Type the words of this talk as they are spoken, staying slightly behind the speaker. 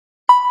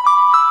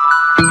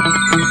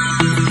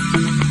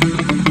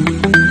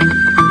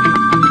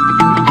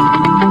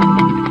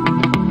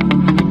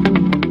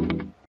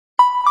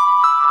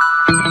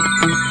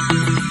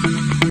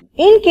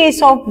in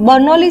case of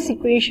Bernoullis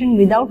equation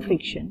without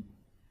friction,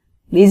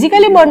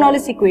 basically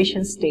Bernoullis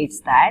equation states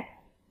that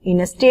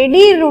in a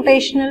steady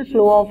rotational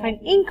flow of an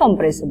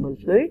incompressible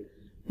fluid,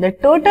 the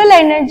total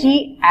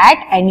energy at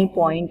any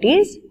point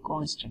is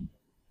constant.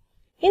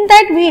 In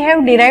that we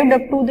have derived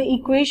up to the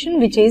equation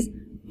which is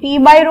P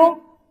by rho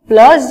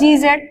plus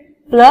Gz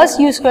plus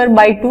U square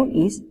by 2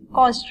 is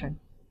constant.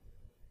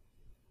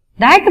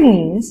 That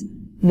means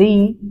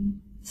the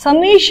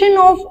summation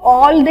of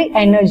all the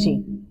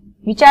energy,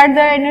 which are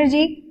the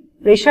energy,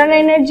 pressure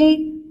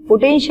energy,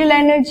 potential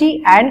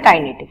energy and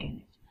kinetic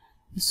energy.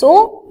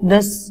 So,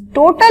 the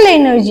total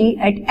energy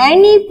at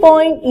any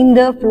point in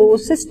the flow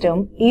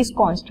system is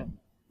constant.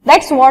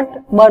 That's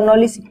what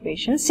Bernoullis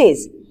equation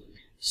says.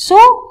 So,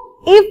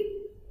 if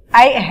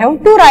I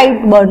have to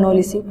write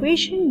Bernoullis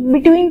equation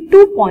between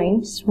 2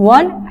 points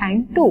 1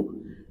 and 2,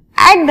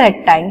 at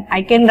that time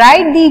I can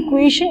write the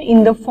equation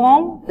in the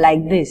form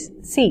like this.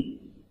 See,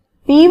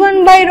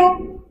 P1 by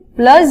rho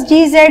plus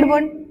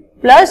Gz1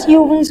 plus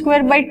U1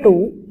 square by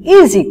 2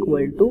 is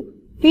equal to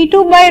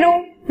P2 by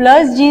rho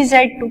plus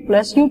Gz2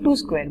 plus U2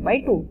 square by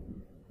 2.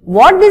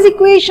 What this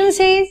equation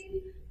says?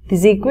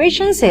 This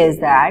equation says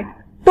that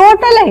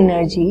total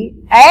energy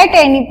at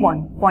any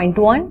point, point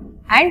 1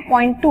 and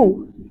point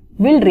 2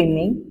 will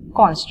remain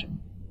constant.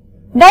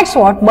 That's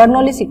what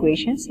Bernoullis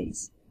equation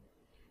says.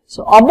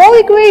 So, above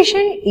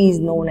equation is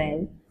known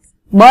as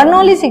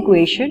Bernoullis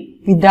equation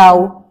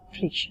without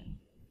friction.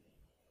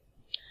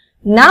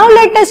 Now,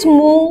 let us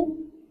move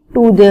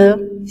to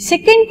the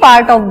second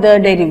part of the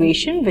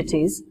derivation, which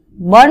is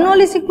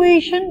Bernoullis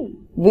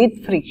equation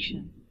with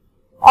friction,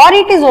 or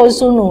it is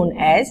also known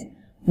as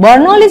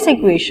Bernoullis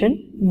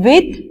equation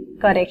with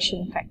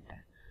correction factor.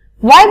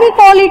 Why we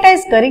call it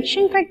as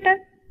correction factor?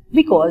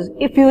 Because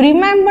if you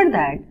remember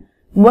that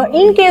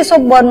in case of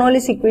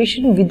Bernoullis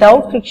equation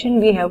without friction,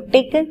 we have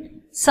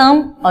taken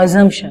some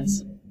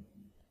assumptions.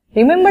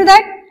 Remember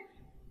that?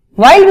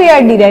 While we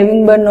are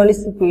deriving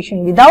Bernoullis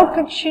equation without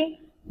friction,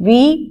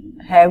 we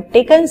have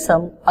taken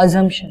some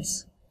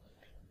assumptions.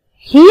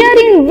 Here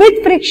in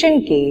with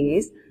friction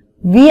case,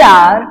 we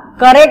are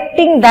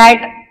correcting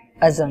that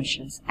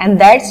assumptions, and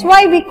that's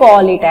why we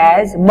call it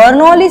as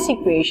Bernoullis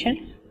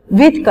equation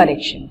with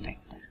correction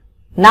factor.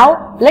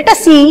 Now, let us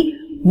see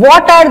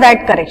what are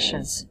that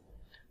corrections.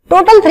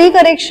 Total 3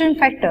 correction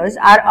factors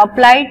are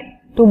applied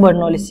to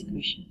Bernoullis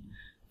equation.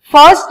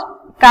 First,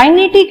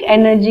 kinetic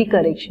energy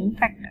correction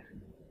factor.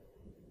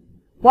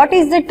 What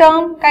is the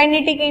term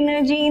kinetic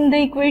energy in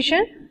the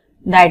equation?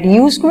 That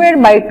U square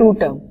by 2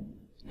 term.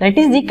 That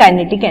is the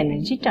kinetic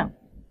energy term.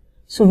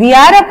 So, we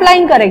are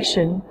applying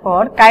correction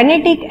for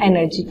kinetic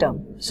energy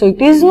term. So, it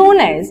is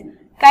known as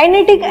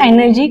kinetic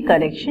energy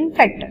correction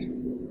factor.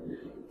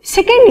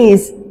 Second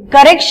is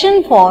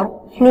correction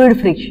for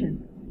fluid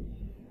friction.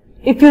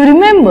 If you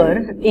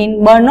remember,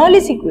 in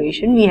Bernoullis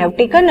equation, we have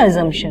taken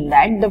assumption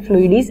that the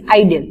fluid is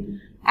ideal,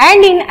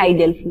 and in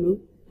ideal fluid,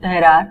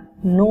 there are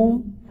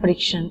no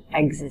friction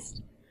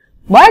exists.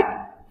 But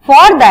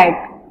for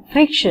that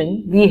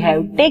friction, we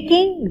have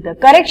taken the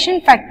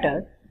correction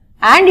factor,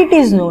 and it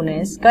is known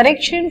as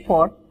correction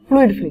for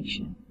fluid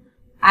friction.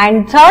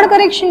 And third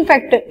correction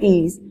factor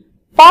is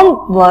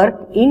pump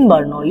work in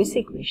Bernoullis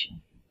equation.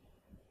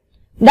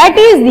 That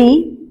is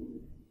in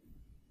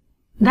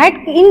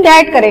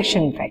that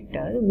correction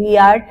factor, we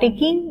are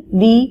taking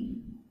the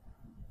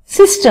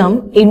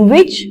system in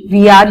which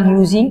we are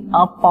using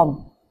a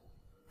pump.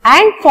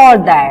 And for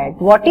that,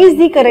 what is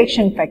the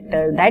correction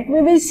factor that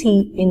we will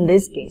see in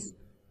this case?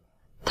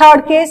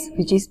 Third case,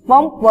 which is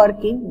pump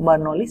work in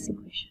Bernoullis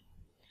equation.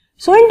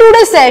 So, in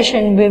today's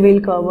session, we will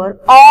cover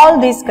all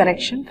these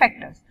correction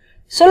factors.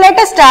 So, let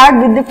us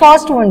start with the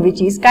first one,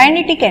 which is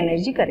kinetic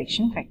energy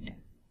correction factor.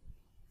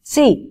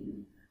 See,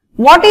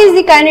 what is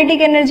the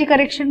kinetic energy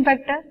correction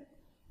factor?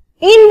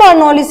 In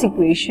Bernoullis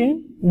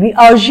equation, we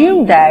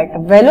assume that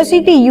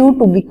velocity u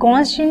to be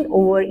constant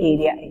over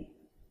area A.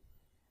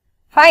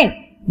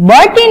 Fine.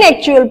 But in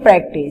actual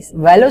practice,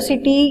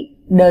 velocity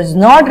does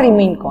not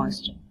remain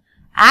constant,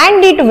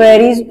 and it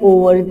varies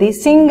over the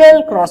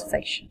single cross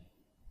section.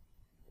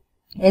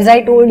 As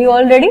I told you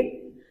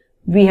already,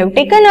 we have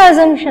taken an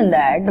assumption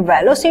that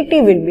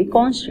velocity will be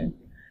constant,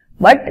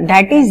 but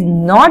that is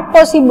not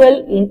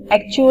possible in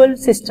actual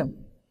system.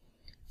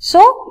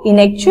 So, in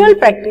actual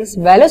practice,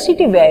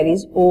 velocity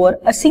varies over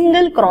a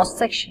single cross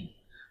section.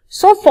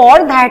 So,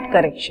 for that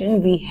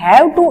correction, we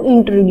have to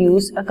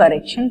introduce a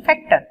correction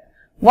factor.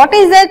 What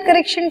is that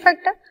correction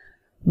factor?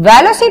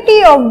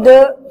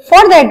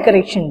 For that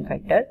correction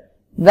factor,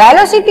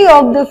 velocity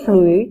of the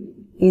fluid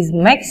is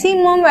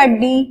maximum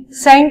at the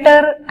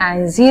center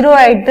and 0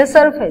 at the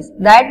surface.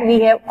 That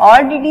we have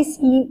already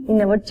seen in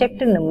our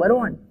chapter number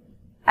 1.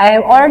 I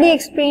have already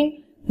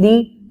explained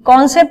the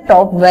concept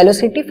of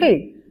velocity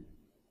field.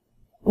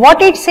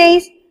 What it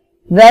says?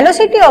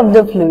 Velocity of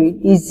the fluid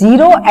is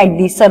 0 at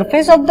the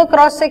surface of the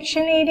cross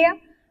section area,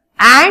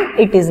 and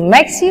it is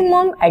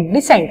maximum at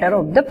the center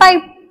of the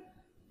pipe.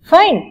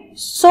 Fine.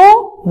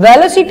 So,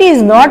 velocity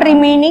is not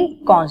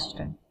remaining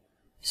constant.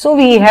 So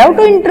we have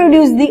to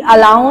introduce the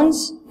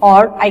allowance,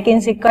 or I can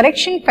say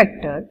correction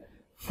factor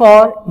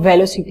for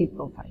velocity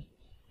profile,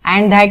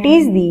 and that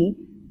is the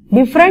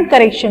different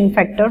correction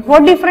factor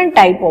for different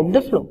type of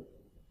the flow.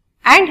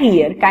 And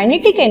here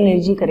kinetic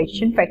energy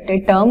correction factor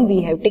term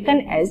we have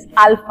taken as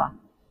alpha.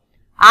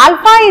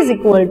 Alpha is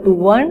equal to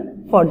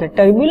 1 for the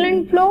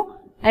turbulent flow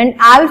and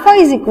alpha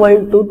is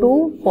equal to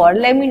 2 for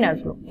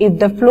laminar flow. If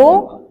the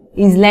flow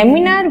is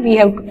laminar, we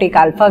have to take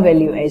alpha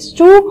value as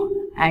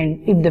 2,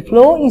 and if the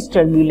flow is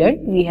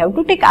turbulent, we have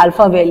to take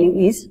alpha value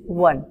is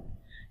 1.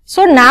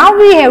 So now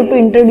we have to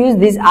introduce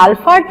this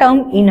alpha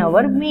term in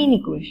our main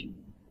equation.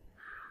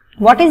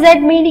 What is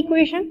that main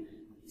equation?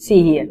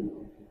 See here.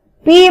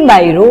 P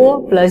by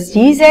rho plus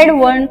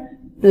gz1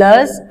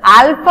 plus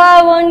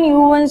alpha 1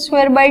 u1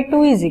 square by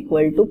 2 is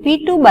equal to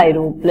P2 by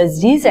rho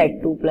plus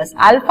gz2 plus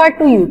alpha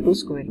 2 u2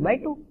 square by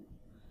 2.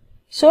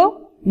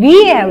 So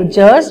we have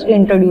just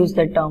introduced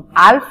the term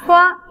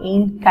alpha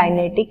in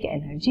kinetic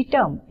energy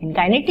term. In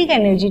kinetic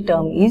energy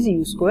term is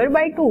u square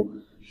by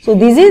 2. So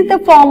this is the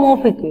form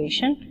of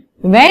equation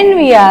when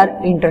we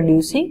are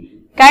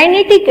introducing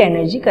kinetic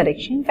energy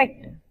correction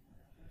factor.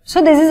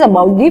 So this is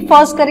about the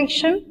first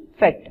correction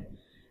factor.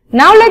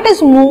 Now let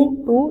us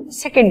move to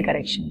second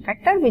correction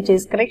factor, which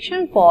is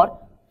correction for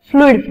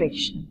fluid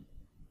friction.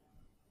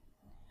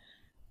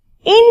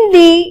 In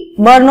the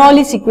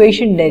Bernoullis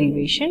equation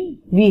derivation,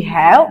 we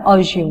have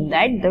assumed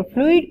that the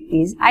fluid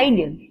is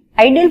ideal.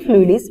 Ideal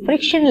fluid is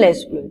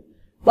frictionless fluid.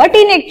 But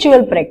in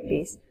actual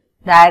practice,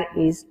 there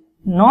is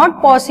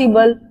not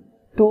possible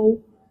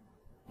to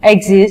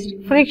exist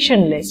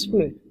frictionless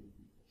fluid.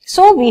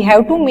 So we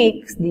have to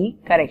make the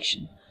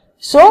correction.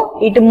 So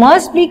it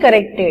must be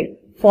corrected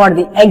for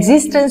the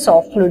existence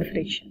of fluid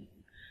friction.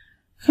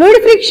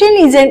 Fluid friction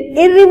is an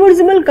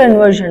irreversible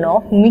conversion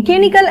of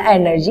mechanical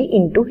energy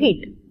into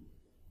heat.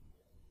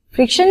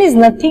 Friction is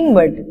nothing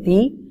but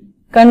the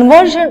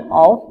conversion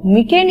of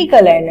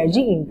mechanical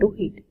energy into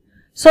heat.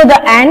 So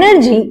the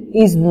energy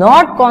is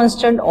not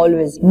constant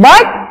always,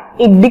 but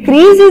it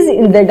decreases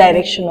in the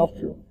direction of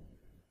flow.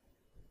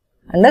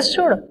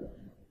 Understood?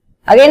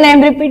 Again I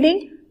am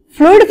repeating,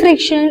 fluid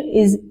friction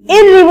is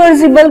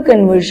irreversible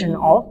conversion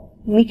of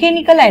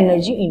mechanical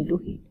energy into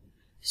heat.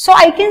 So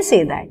I can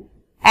say that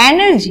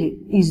energy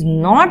is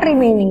not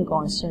remaining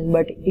constant,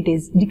 but it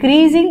is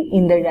decreasing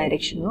in the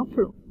direction of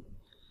flow.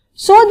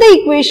 So the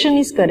equation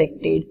is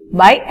corrected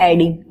by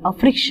adding a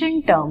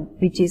friction term,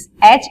 which is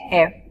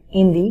HF,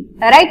 in the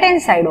right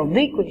hand side of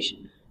the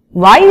equation.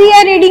 Why we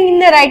are adding in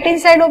the right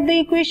hand side of the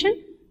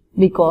equation?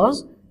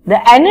 Because the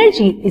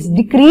energy is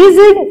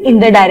decreasing in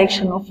the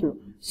direction of flow.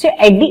 So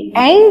at the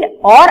end,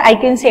 or I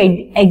can say at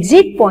the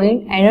exit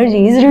point,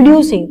 energy is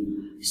reducing.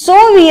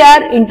 So we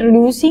are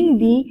introducing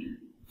the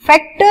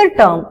factor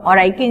term, or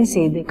I can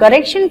say the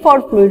correction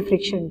for fluid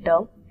friction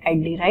term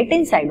at the right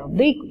hand side of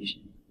the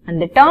equation,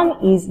 and the term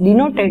is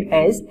denoted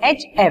as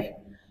HF.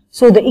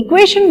 So the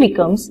equation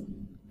becomes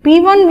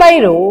P1 by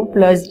rho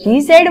plus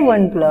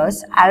gz1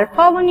 plus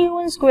alpha 1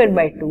 u1 square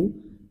by 2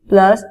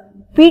 plus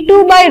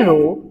P2 by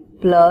rho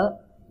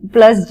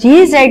plus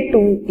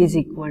gz2 is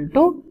equal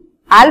to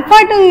alpha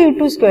 2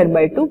 u2 square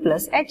by 2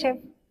 plus HF.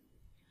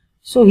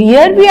 So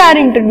here we are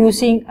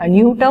introducing a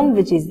new term,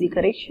 which is the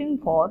correction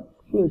for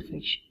fluid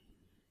friction.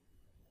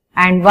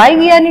 And why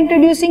we are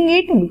introducing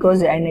it? Because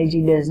the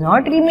energy does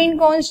not remain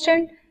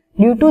constant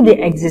due to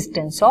the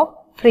existence of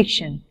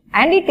friction,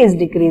 and it is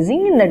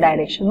decreasing in the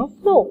direction of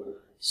flow.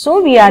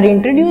 So we are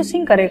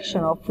introducing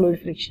correction of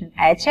fluid friction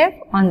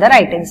HF on the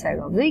right hand side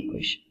of the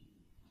equation.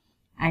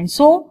 And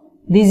so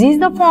this is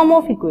the form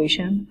of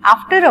equation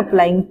after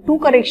applying two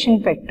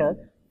correction factors.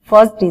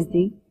 First is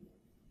the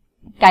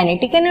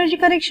kinetic energy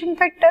correction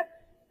factor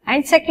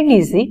and second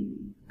is the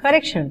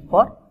correction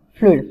for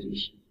fluid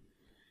friction.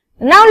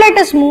 Now let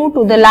us move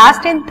to the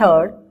last and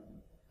third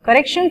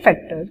correction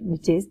factor,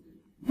 which is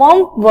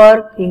pump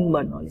work in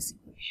Bernoullis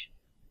equation.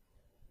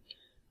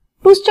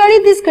 To study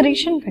this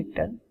correction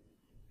factor,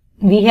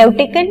 we have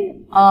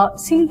taken a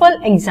simple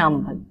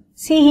example.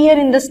 See here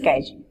in the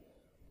sketch.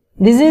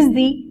 This is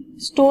the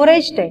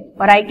storage tank,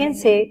 or I can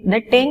say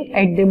the tank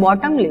at the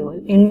bottom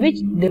level in which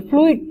the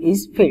fluid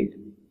is filled.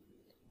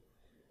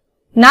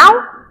 Now,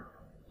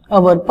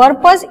 our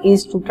purpose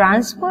is to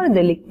transfer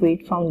the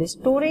liquid from the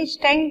storage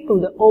tank to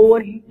the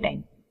overhead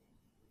tank.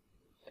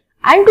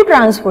 And to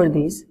transfer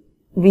this,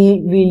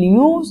 we will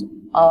use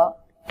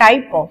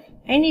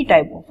any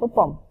type of a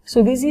pump.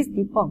 So this is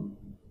the pump.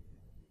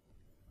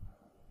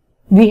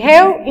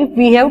 If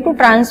we have to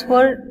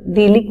transfer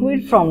the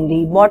liquid from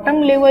the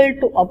bottom level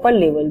to upper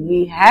level,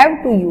 we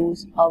have to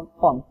use a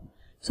pump.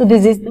 So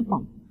this is the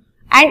pump.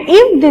 And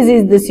if this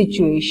is the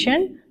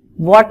situation,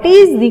 what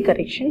is the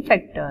correction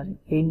factor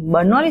in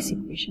Bernoullis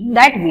equation,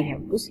 that we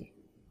have to see.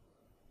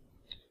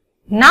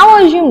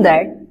 Now assume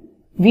that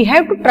we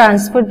have to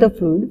transfer the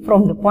fluid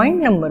from the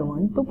point number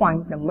 1 to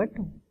point number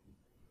 2.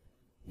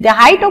 The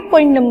height of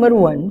point number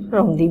 1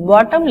 from the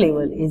bottom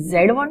level is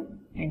Z1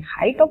 and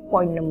height of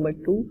point number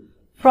 2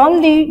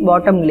 from the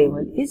bottom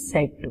level is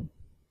Z2.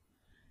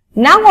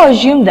 Now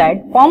assume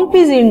that pump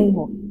is in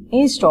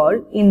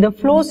installed in the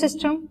flow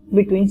system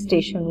between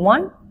station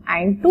 1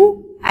 and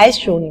 2 as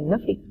shown in the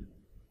figure.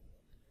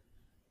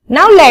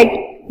 Now let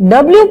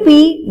Wp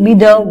be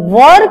the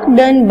work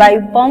done by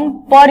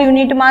pump per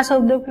unit mass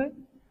of the fluid.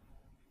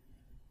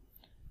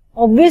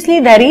 Obviously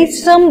there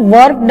is some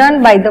work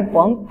done by the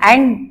pump,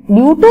 and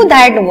due to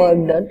that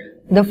work done,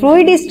 the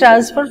fluid is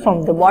transferred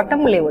from the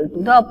bottom level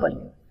to the upper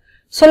level.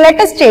 So let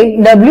us take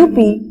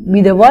Wp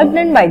be the work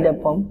done by the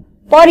pump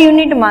per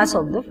unit mass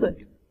of the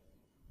fluid,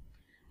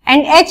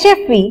 and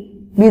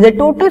HFP be the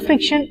total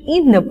friction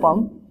in the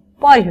pump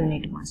per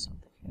unit mass of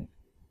the fluid.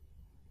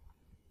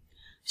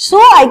 So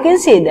I can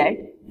say that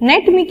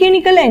net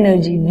mechanical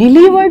energy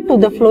delivered to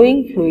the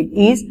flowing fluid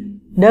is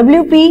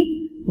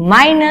Wp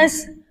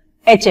minus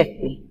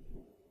HFP.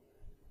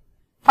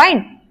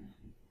 Fine.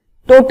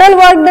 Total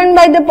work done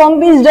by the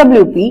pump is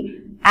Wp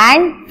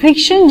and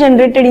friction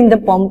generated in the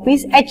pump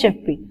is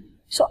HFP.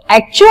 So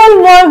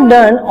actual work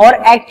done or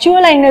actual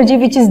energy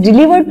which is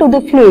delivered to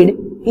the fluid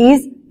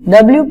is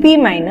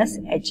Wp minus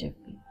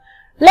HFP.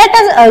 Let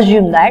us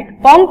assume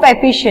that pump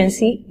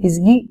efficiency is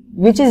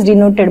which is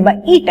denoted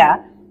by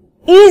eta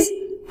is,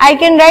 I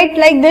can write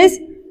like this,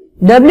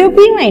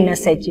 Wp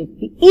minus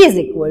HFP is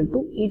equal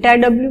to eta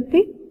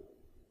Wp.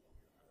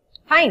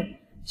 Fine.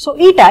 So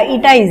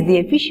eta is the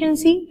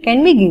efficiency,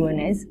 can be given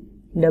as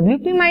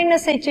Wp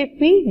minus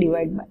HFP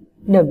divided by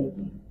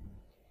Wp.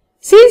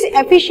 Since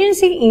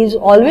efficiency is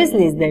always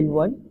less than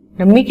 1,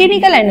 the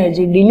mechanical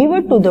energy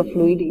delivered to the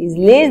fluid is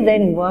less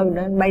than work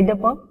done by the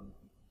pump.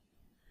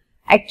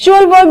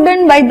 Actual work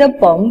done by the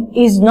pump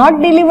is not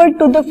delivered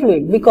to the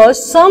fluid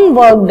because some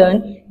work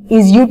done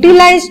is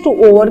utilized to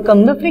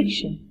overcome the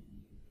friction.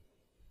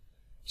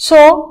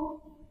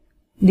 So,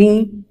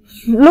 the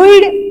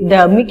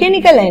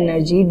mechanical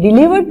energy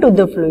delivered to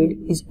the fluid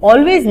is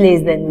always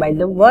less than by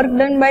the work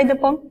done by the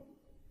pump.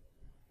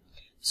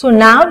 So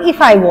now if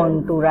I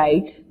want to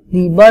write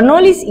the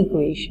Bernoullis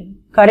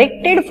equation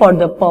corrected for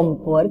the pump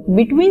work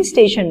between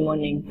station 1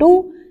 and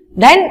 2,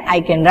 then I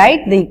can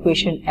write the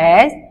equation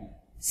as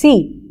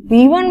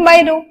P1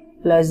 by rho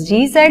plus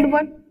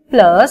GZ1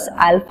 plus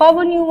alpha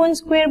 1 U1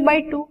 square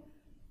by 2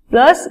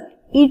 plus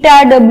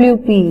eta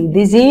Wp,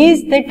 this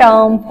is the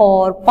term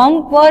for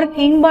pump work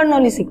in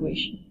Bernoullis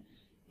equation,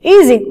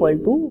 is equal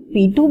to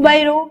P2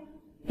 by rho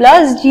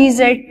plus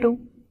GZ2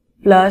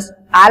 plus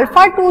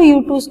alpha 2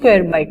 U2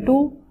 square by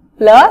 2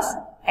 plus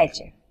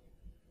HF.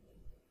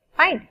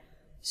 Fine.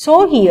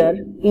 So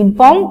here in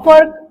pump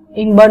work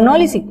in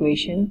Bernoullis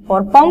equation,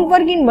 for pump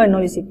work in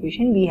Bernoullis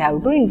equation, we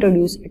have to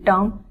introduce a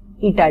term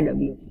eta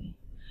Wp.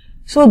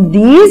 So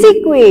this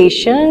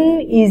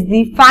equation is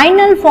the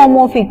final form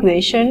of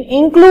equation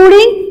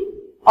including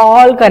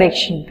all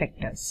correction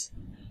factors.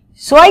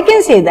 So I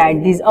can say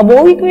that this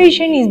above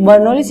equation is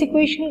Bernoullis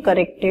equation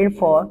corrected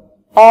for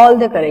all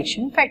the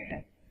correction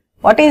factors.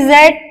 What is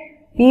that?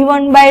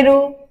 P1 by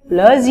rho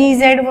plus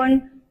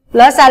GZ1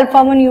 plus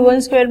alpha 1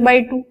 U1 square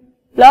by 2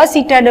 plus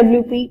eta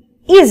Wp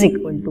is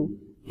equal to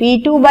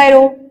P2 by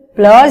rho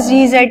plus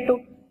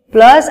GZ2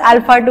 plus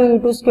alpha 2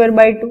 U2 square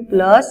by 2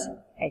 plus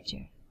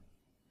HF.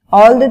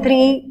 All the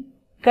three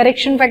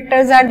correction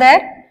factors are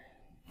there.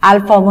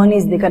 Alpha 1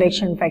 is the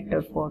correction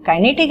factor for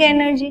kinetic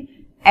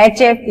energy,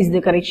 HF is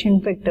the correction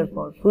factor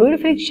for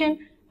fluid friction,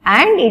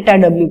 and eta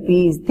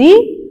Wp is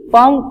the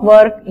pump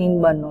work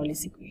in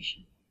Bernoullis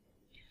equation.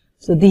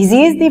 So this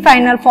is the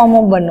final form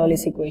of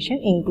Bernoullis equation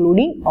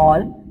including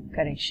all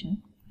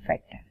correction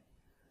factor.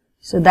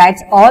 So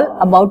that's all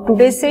about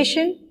today's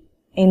session.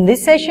 In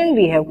this session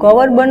we have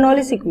covered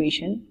Bernoullis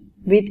equation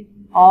with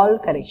all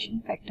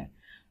correction factor.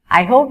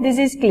 I hope this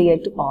is clear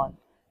to all.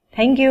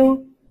 Thank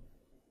you.